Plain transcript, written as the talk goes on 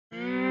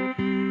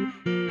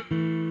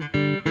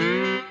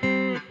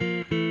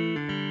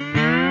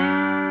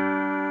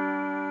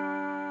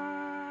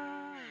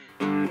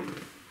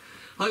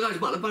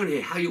Marc Lebone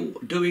here. How you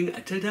doing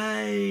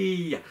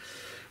today?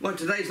 Well,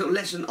 today's little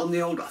lesson on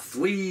the old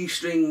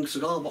 3-string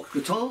cigar box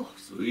guitar.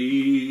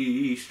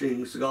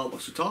 3-string cigar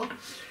box guitar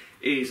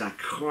is a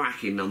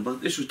cracking number.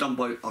 This was done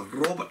by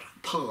Robert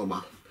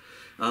Palmer.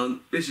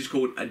 This is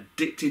called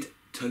Addicted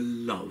to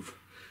Love.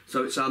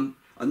 So it's a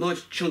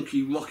nice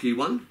chunky rocky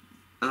one.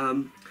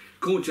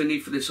 Chords you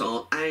need for this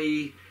are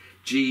A,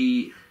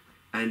 G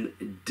and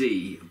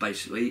D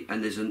basically,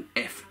 and there's an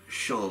F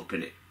sharp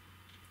in it.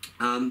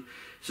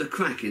 It's a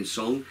cracking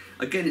song.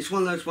 Again, it's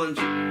one of those ones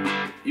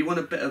you want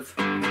a bit of,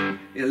 a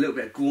little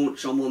bit of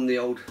graunch. I'm on the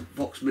old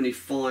Vox Mini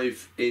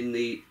 5 in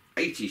the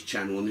 80s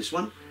channel on this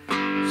one,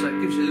 so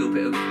it gives you a little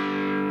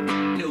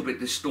bit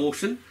of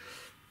distortion.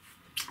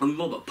 And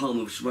Robert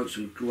Palmer wrote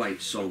some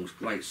great songs.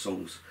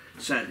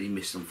 Sadly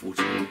missed,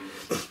 unfortunately.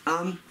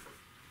 Don't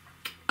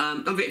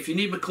forget, if you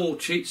need my chord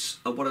sheets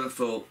or whatever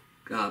for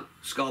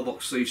Cigar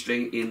Box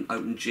 3-string in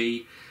open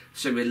G,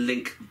 send me a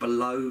link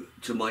below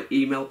to my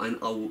email and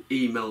I will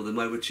email them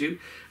over to you.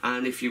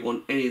 And if you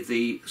want any of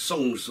the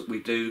songs that we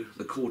do,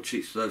 the chord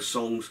sheets for those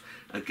songs,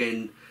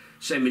 again,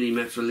 send me an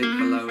email to a link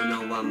below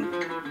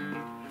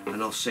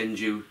and I'll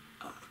send you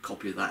a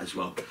copy of that as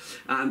well.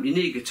 You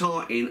need a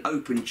guitar in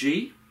open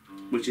G,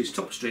 which is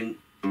top string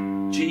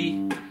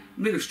G,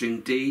 middle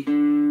string D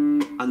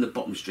and the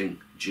bottom string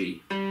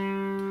G.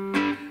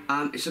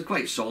 It's a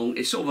great song.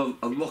 It's sort of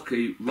a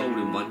rocky,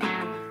 rolling one.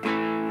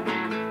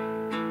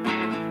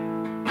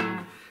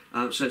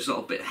 So it's got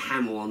a bit of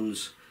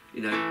hammer-ons,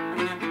 with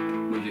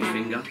your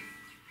finger.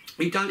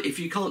 If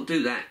you can't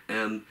do that,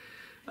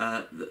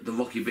 the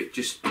rocky bit,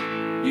 just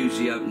use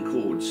the open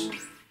chords.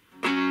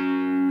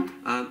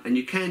 And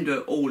you can do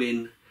it all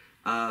in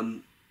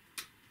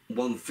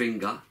one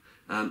finger.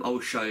 I will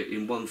show it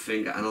in one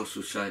finger and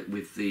also show it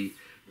with the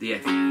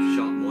F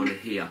sharp minor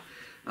here,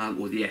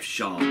 or the F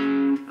sharp.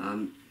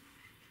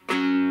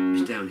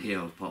 It's down here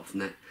apart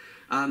from that.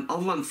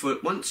 I'll run through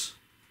it once.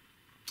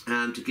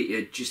 To get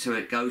you just how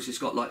it goes. It's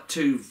got like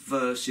 2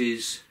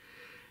 verses,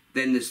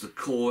 then there's the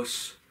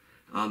chorus,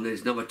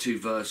 there's another 2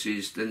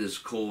 verses, then there's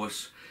a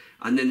chorus,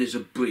 and then there's a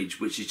bridge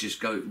which is just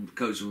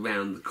goes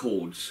around the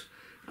chords,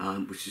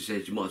 which is,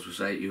 you might as well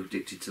say, you're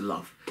addicted to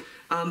love.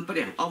 But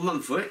yeah, I'll run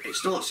through it. It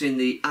starts in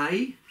the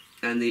A,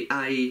 and the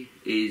A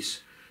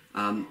is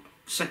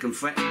 2nd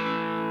fret,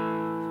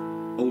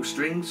 all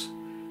strings,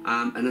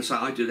 and so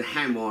I do the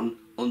hammer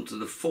onto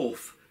the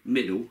 4th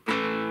middle.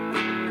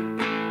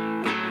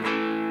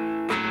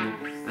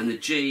 And the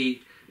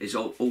G is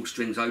all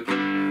strings open,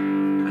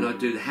 and I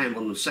do the hammer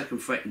on the 2nd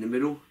fret in the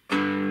middle,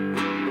 and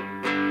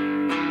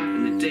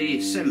the D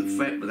is 7th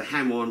fret with a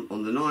hammer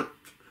on the 9th,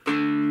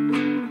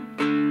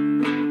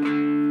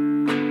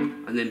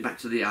 and then back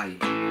to the A.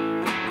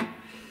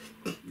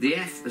 The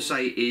F, I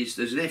say,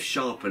 there's an F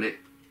sharp in it,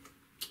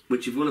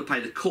 which if you want to play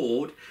the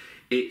chord,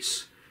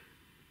 it's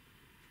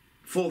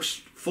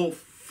 4th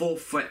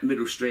fret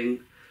middle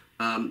string,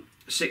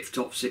 6th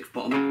top, 6th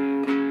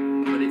bottom.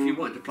 But if you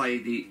want to play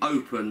the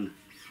open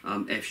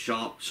F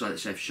sharp, so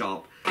that's F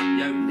sharp, the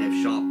open F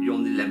sharp, you're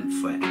on the 11th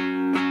fret.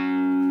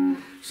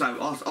 So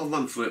I'll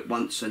run through it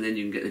once and then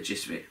you can get the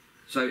gist of it.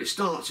 So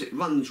it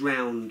runs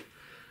round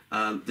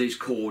these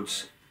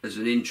chords as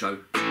an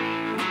intro.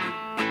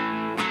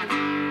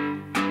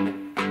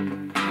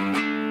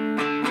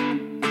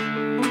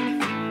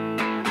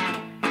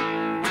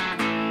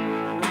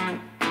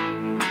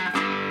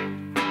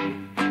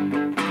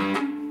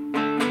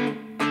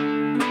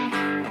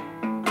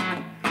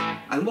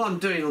 And what I'm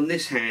doing on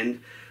this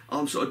hand,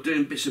 I'm sort of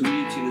doing bits of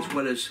muting as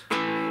well as,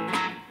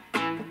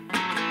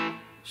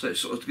 so it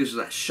sort of gives us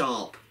that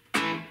sharp.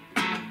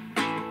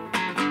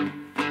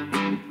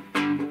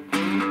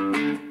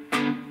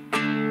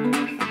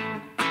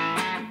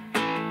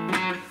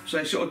 So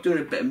I'm sort of doing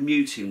a bit of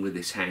muting with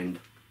this hand.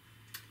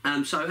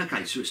 So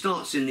it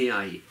starts in the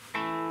A.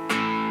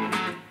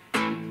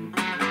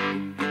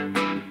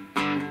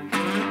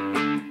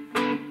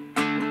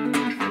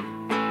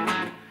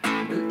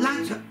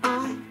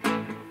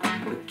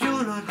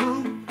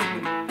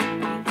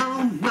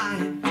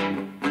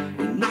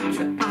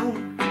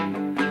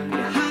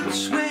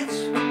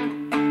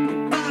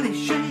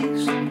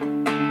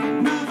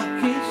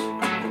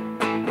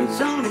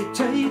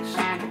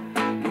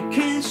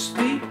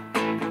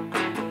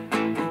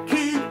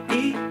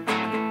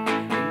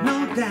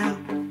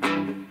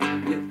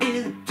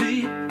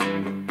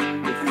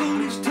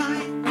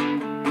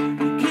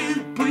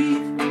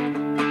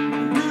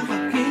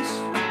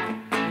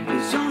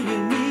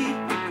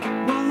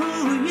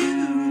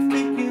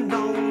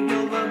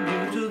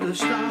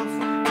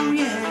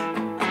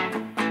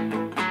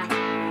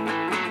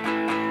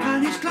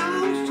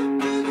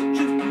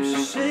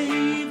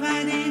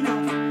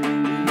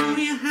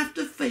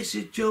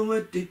 You're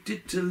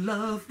addicted to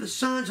love. The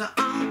signs are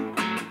on,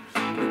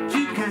 but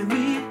you can't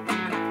read.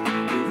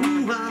 You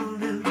move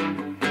on at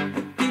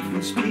a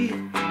different speed.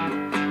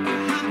 Your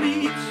heart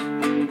beats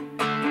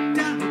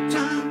double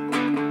time.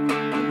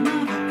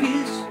 Another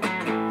kiss,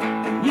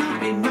 and you'll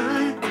be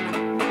mine.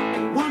 A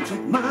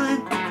one-track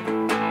mind,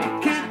 you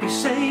can't be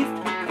saved.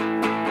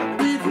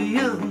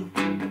 Oblivion.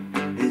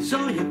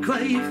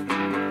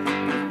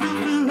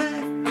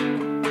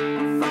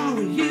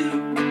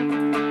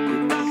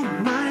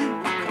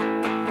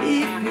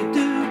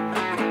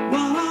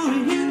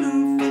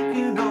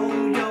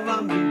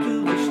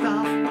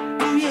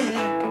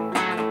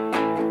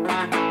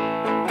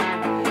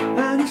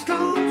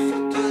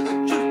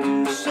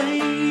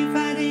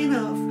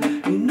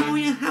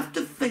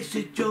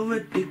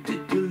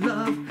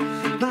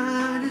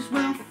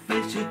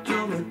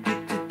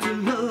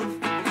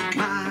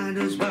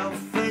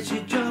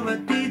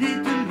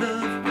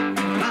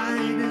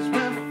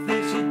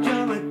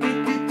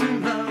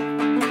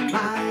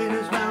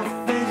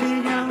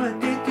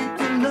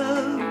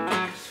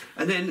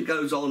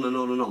 goes on and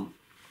on and on.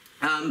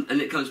 And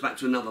it comes back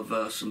to another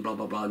verse and blah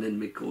blah blah, and then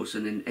mid-chorus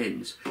and then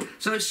ends.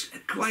 So it's a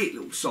great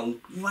little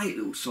song,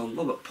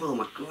 Robert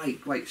Palmer,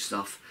 great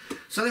stuff.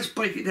 So let's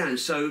break it down.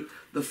 So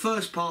the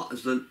first part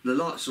is the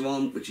lights are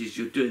on, which is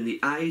you're doing the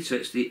A, so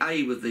it's the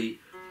A with the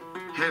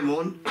hammer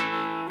on.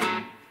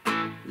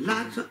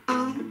 Lights are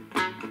on,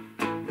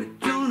 but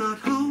you're not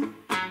home.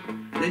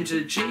 Then to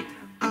the G,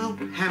 oh,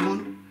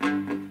 hammer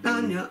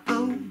on your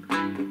own.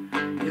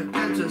 You're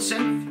down to the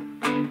 7th.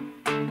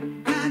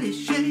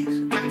 Shakes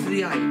back to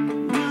the A.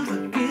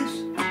 Another kiss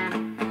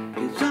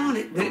is all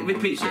it. Then it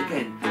repeats it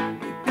again.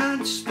 You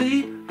can't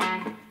sleep,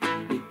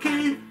 you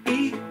can't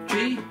eat,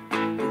 G,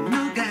 you're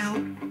no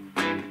doubt.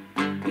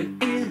 You're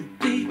in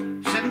D,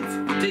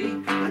 7th D,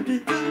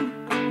 undergo.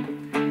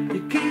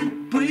 You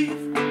can't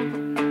breathe.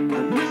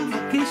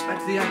 Another kiss back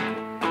to the A.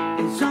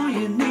 It's all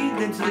you need.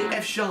 Then to the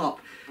F sharp.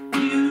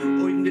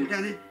 You, or you can do it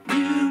down here.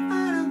 You,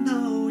 I don't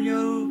know,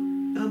 yo,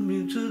 I'm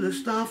into the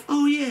stuff.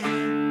 Oh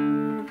yeah.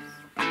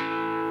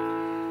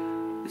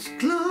 It's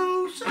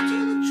closer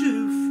to the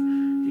truth.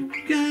 You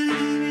got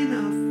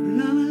enough.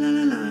 La la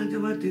la la. Do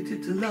I did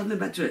it to love? Then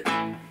back to it.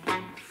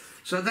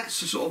 So that's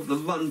the sort of the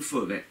run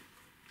through of it.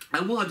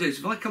 And what I do is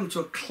if I come to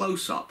a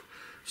close up,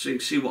 so you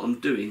can see what I'm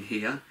doing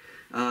here,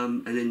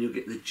 and then you'll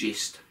get the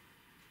gist.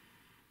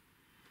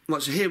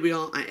 Right, so here we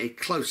are at a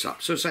close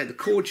up. So say the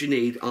chords you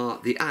need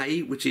are the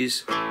A, which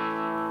is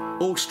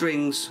all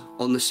strings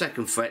on the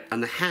 2nd fret,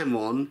 and the hammer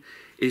on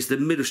is the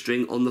middle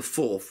string on the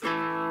 4th.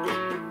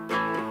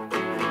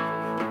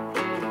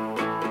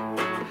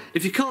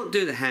 If you can't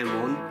do the hammer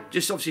on,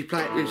 just obviously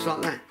play it just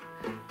like that.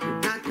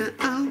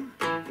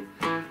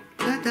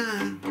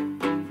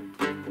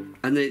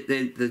 And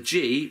then the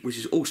G, which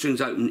is all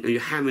strings open, and you're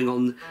hammering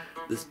on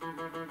the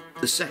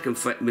 2nd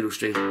fret middle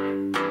string.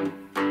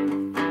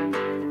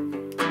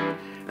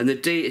 And the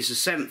D is the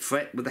 7th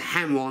fret with the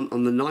hammer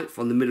on the 9th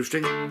on the middle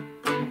string.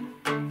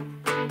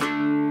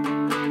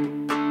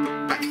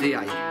 Back to the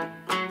A.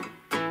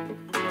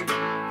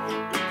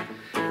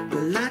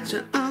 The lights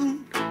are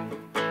on.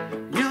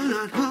 You're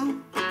not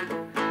home.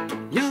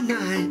 You're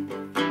mine.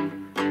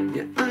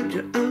 You're on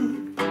your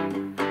own.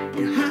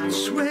 Your heart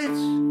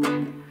sweats.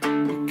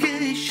 Your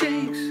candy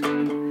shakes.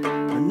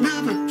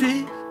 Another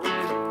drink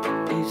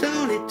is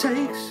all it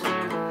takes.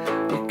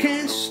 You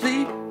can't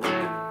sleep.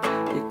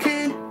 You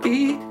can't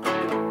eat.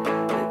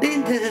 You're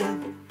in down.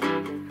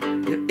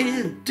 You're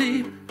in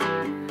deep.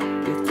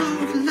 You throw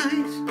the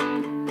lights.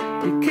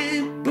 You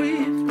can't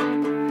breathe.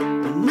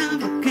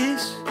 Another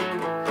kiss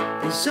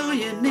is all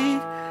you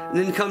need. And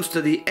then it comes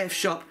to the F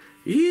sharp.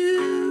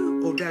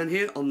 You, or down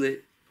here on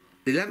the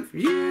 11th.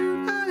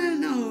 You, I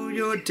don't know,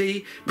 you're a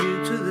D.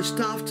 Move to the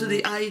staff to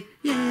the A.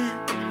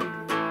 Yeah.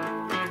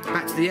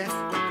 Back to the F.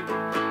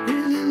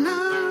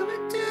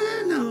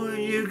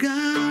 You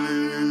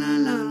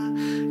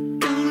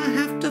gonna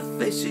have to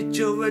face it,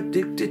 you're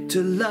addicted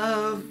to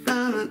love.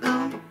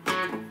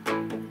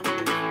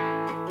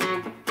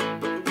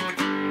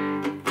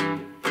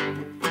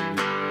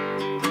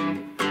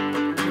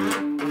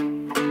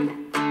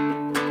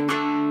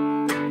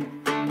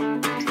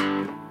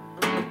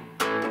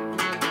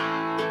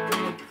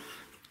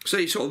 So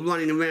you're sort of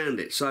running around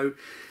it. So,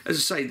 as I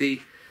say,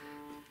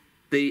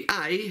 the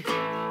A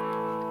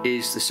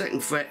is the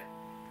 2nd fret,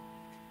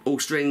 all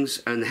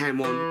strings, and the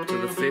hammer on to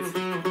the 5th,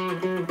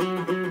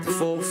 the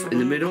 4th in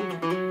the middle.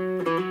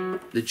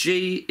 The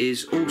G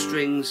is all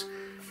strings,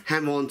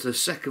 hammer on to the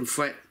 2nd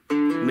fret,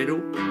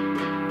 middle.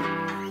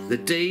 The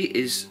D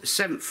is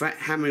 7th fret,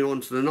 hammering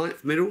on to the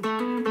 9th, middle.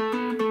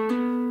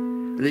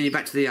 And then you're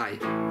back to the A.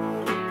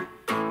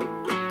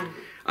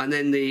 And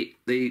then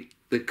the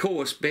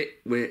chorus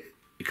bit where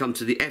you come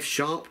to the F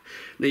sharp.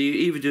 Now you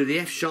either do the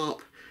F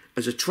sharp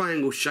as a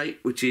triangle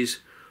shape, which is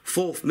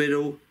 4th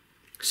middle,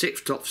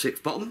 6th top,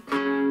 6th bottom,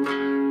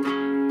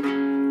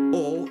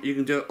 or you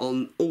can do it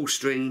on all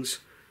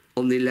strings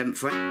on the 11th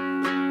fret,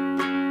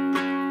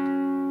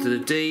 to the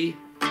D,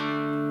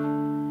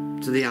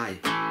 to the A.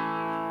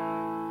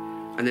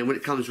 And then when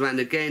it comes round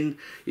again,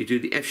 you do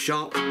the F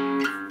sharp,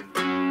 and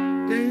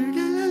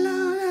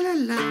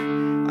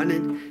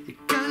then you're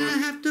gonna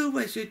have to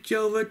waste it,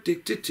 you're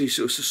addicted to.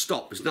 So it's a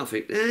stop, it's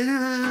nothing.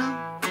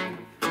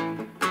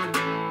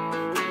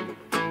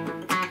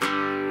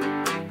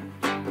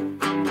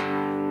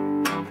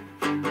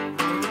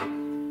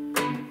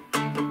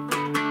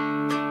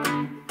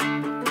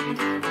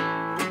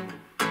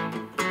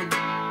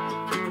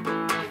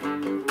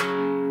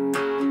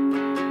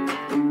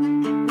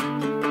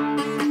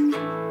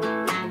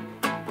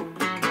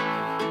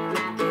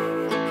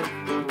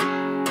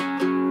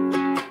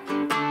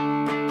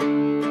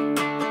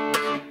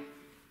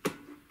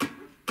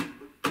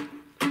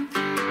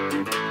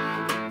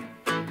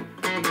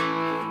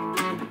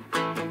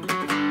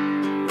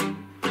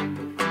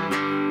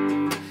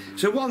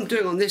 So what I'm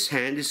doing on this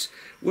hand is,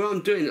 where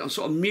I'm doing it, I'm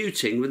sort of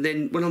muting, and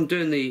then when I'm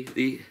doing the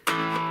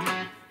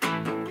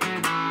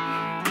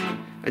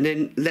and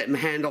then let my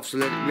hand off to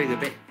let it ring a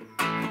bit.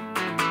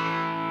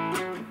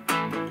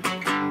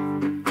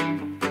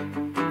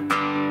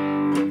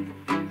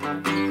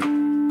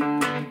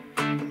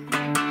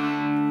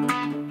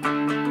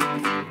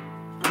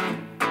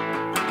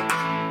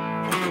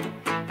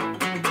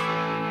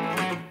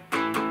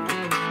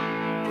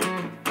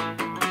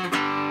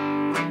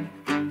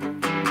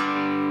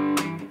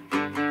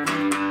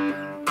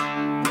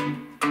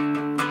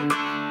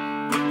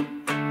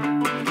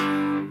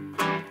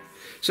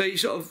 So you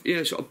sort of,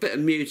 sort of a bit of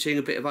muting,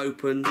 a bit of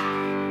open,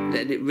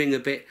 letting it ring a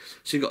bit.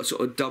 So you've got a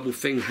sort of double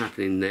thing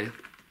happening there.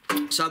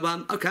 So, okay,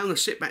 I'm going to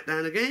sit back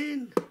down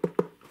again.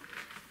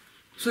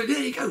 So there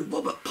you go,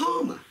 Robert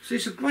Palmer. So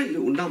it's a great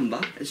little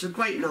number. It's a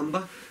great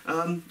number.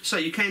 So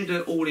you can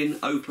do it all in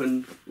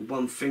open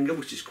one finger,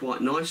 which is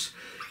quite nice.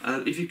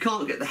 If you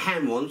can't get the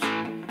hand ones,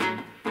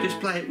 just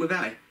play it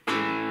without it.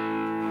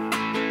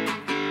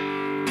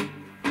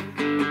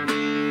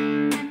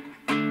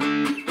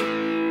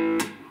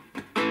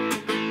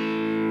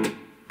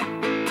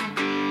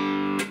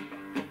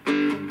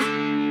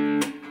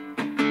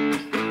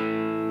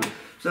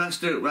 So that's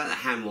doing it without the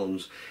hand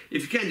ones.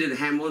 If you can do the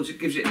hand ones, it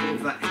gives it more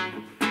of that.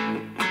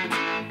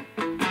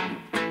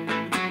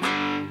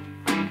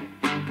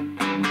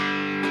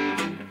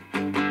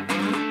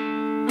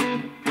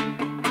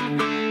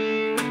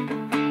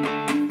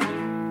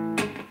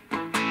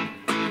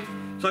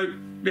 So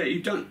yeah,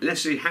 you don't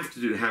necessarily have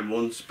to do the hand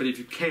ones, but if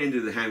you can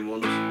do the hand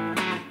ones,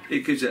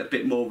 it gives it a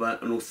bit more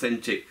of an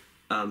authentic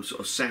sort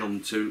of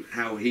sound to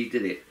how he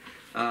did it.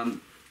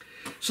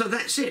 So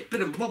that's it,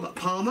 bit of Robert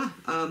Palmer,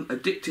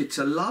 Addicted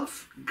to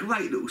Love,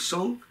 great little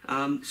song.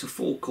 It's a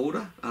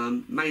 4-chorder,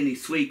 mainly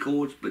 3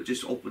 chords, but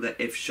just off with that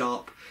F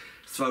sharp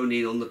thrown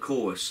in on the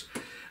chorus.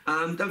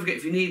 Don't forget,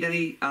 if you need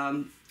any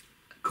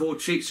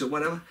chord sheets or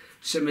whatever,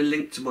 send me a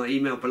link to my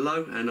email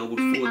below and I will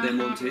forward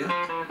them on to you.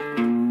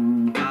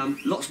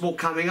 Lots more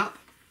coming up.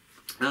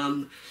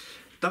 Don't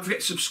forget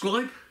to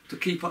subscribe to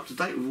keep up to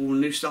date with all the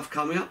new stuff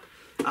coming up.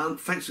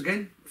 Thanks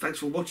again, thanks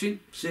for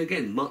watching. See you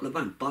again, Marc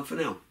Lebone. Bye for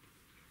now.